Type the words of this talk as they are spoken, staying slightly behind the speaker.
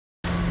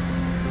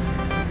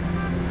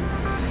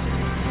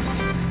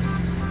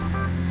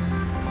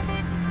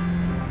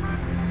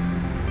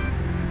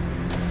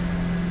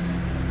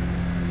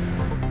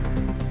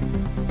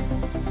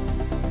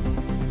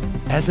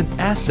As an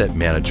asset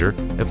manager,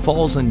 it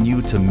falls on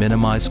you to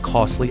minimize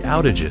costly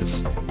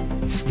outages.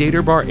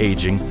 Stator bar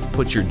aging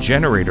puts your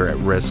generator at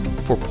risk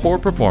for poor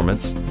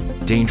performance,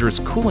 dangerous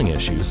cooling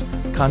issues,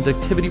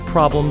 conductivity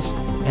problems,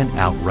 and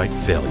outright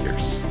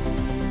failures.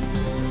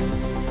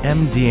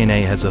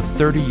 MD&A has a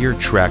 30-year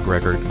track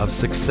record of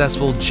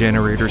successful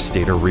generator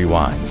stator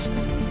rewinds.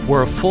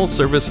 We're a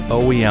full-service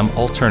OEM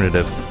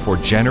alternative for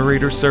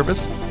generator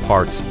service,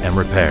 parts, and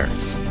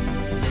repairs.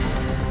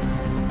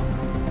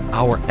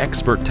 Our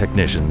expert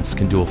technicians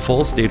can do a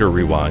full stator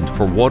rewind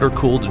for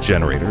water-cooled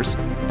generators,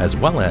 as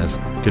well as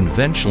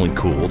conventionally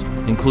cooled,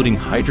 including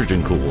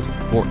hydrogen-cooled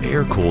or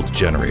air-cooled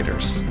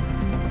generators.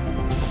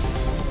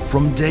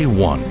 From day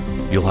one,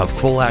 you'll have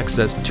full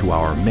access to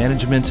our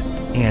management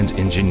and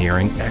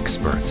engineering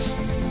experts.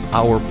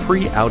 Our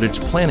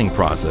pre-outage planning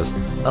process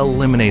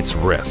eliminates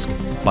risk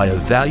by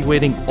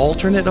evaluating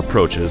alternate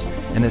approaches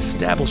and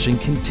establishing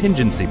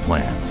contingency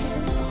plans.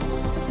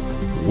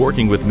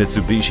 Working with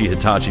Mitsubishi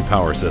Hitachi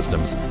Power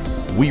Systems,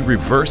 we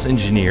reverse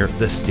engineer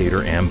the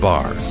stator and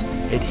bars,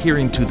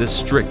 adhering to the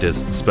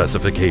strictest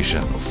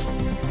specifications.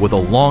 With a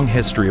long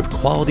history of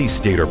quality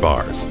stator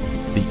bars,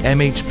 the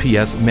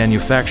MHPS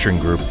manufacturing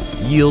group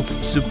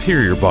yields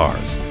superior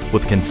bars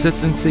with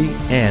consistency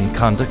and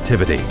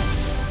conductivity.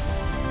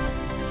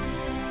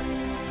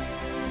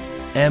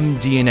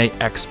 MD&A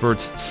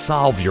experts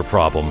solve your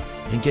problem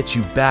and get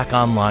you back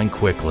online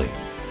quickly.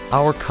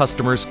 Our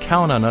customers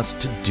count on us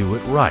to do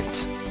it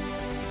right.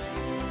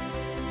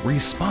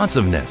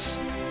 Responsiveness,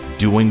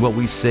 doing what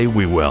we say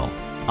we will,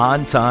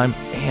 on time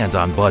and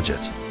on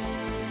budget.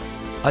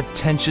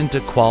 Attention to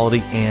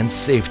quality and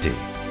safety.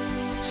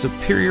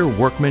 Superior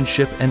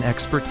workmanship and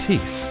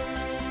expertise.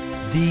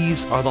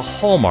 These are the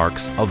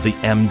hallmarks of the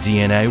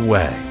MD&A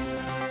way.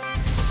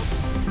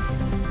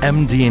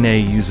 MD&A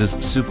uses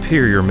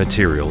superior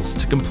materials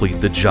to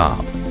complete the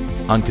job.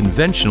 On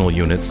conventional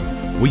units,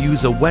 we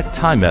use a wet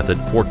tie method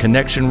for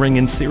connection ring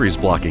and series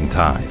blocking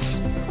ties,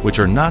 which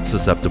are not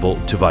susceptible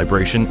to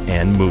vibration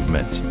and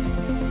movement.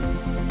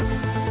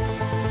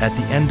 At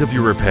the end of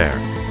your repair,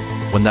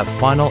 when that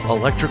final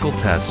electrical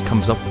test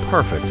comes up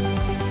perfect,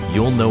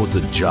 you'll know it's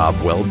a job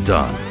well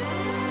done.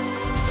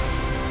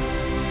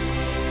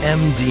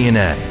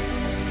 MD&A.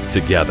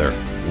 Together,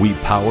 we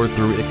power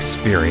through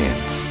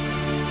experience.